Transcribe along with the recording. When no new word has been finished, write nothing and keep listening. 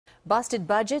Busted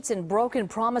budgets and broken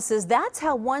promises. That's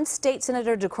how one state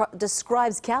senator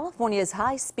describes California's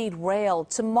high-speed rail.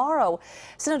 Tomorrow,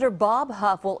 Senator Bob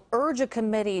Huff will urge a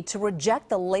committee to reject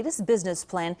the latest business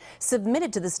plan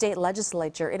submitted to the state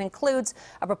legislature. It includes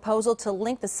a proposal to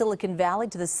link the Silicon Valley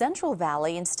to the Central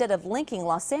Valley instead of linking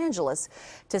Los Angeles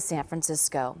to San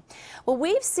Francisco. Well,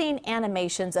 we've seen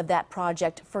animations of that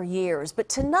project for years, but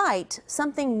tonight,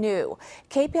 something new.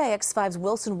 KPIX 5's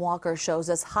Wilson Walker shows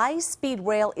us high-speed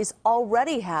rail is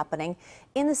already happening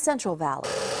in the Central Valley.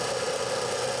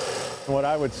 What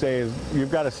I would say is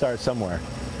you've got to start somewhere,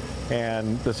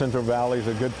 and the Central Valley is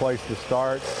a good place to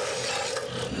start.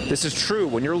 This is true.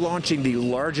 When you're launching the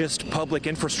largest public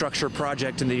infrastructure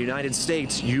project in the United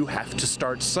States, you have to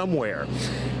start somewhere.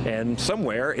 And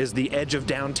somewhere is the edge of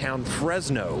downtown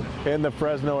Fresno. In the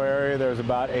Fresno area, there's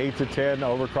about 8 to 10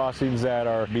 overcrossings that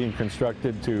are being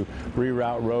constructed to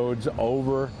reroute roads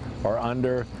over or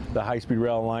under the high-speed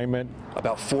rail alignment.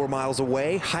 About 4 miles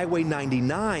away, Highway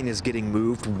 99 is getting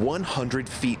moved 100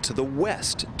 feet to the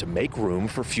west to make room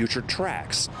for future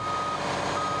tracks.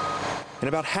 And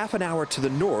about half an hour to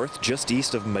the north, just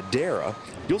east of Madera,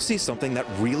 you'll see something that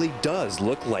really does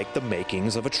look like the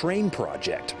makings of a train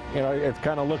project. You know, it's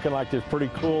kind of looking like there's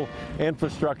pretty cool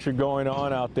infrastructure going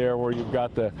on out there where you've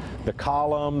got the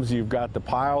columns, you've got the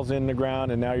piles in the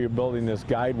ground, and now you're building this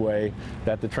guideway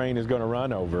that the train is going to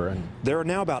run over. There are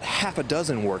now about half a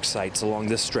dozen work sites along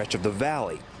this stretch of the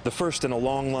valley. The first in a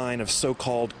long line of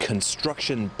so-called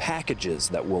construction packages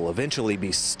that will eventually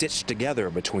be stitched together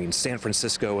between San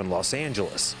Francisco and Los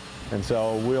Angeles. And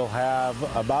so we'll have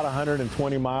about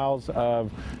 120 miles of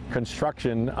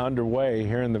construction underway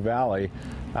here in the valley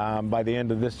by the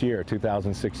end of this year,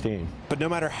 2016. But no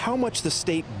matter how much the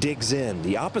state digs in,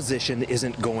 the opposition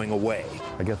isn't going away.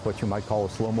 I guess what you might call a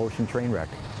slow motion train wreck.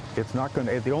 It's not going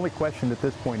to, the only question at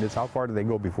this point is how far do they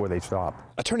go before they stop?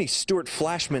 Attorney Stuart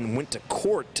Flashman went to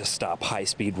court to stop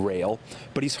high-speed rail,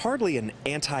 but he's hardly an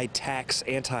anti-tax,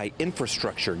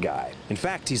 anti-infrastructure guy. In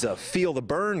fact, he's a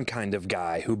feel-the-burn kind of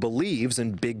guy who believes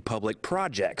in big public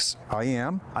projects. I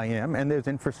am, and there's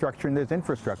infrastructure and there's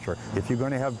infrastructure. If you're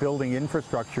going to have building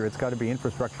infrastructure, it's got to be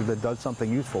infrastructure that does something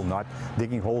useful, not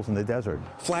digging holes in the desert.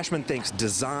 Flashman thinks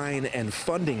design and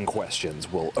funding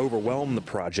questions will overwhelm the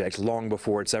project long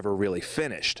before it's ever really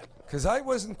finished. Because I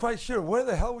wasn't quite sure where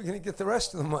the hell we're going to get the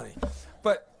rest of the money.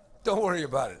 But don't worry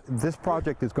about it. This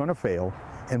project is going to fail,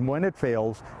 and when it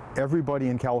fails, everybody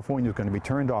in California is going to be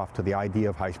turned off to the idea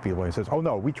of high-speed rail. It says, oh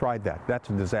no, we tried that. That's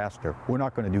a disaster. We're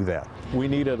not going to do that. We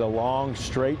needed a long,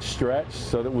 straight stretch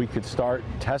so that we could start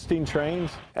testing trains.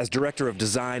 As Director of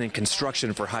Design and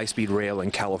Construction for high-speed rail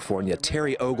in California,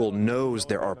 Terry Ogle knows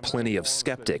there are plenty of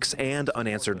skeptics and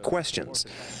unanswered questions.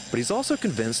 But he's also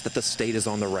convinced that the state is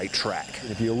on the right track.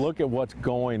 If you look at what's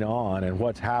going on and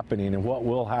what's happening and what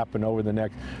will happen over the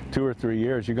next 2 or 3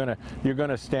 years, you're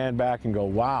gonna stand back and go,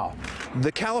 wow.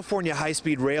 The California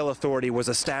High-Speed Rail Authority was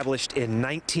established in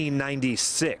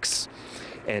 1996.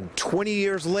 And 20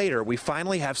 years later, we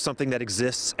finally have something that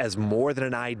exists as more than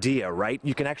an idea, right?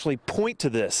 You can actually point to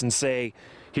this and say,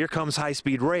 here comes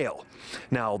high-speed rail.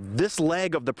 Now, this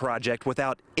leg of the project,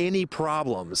 without any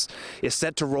problems, is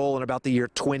set to roll in about the year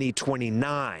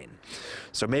 2029.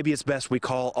 So maybe it's best we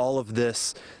call all of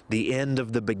this the end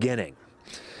of the beginning.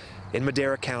 In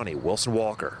Madera County, Wilson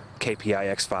Walker,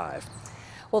 KPIX 5.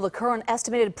 Well, the current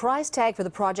estimated price tag for the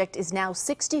project is now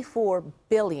 $64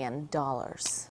 billion.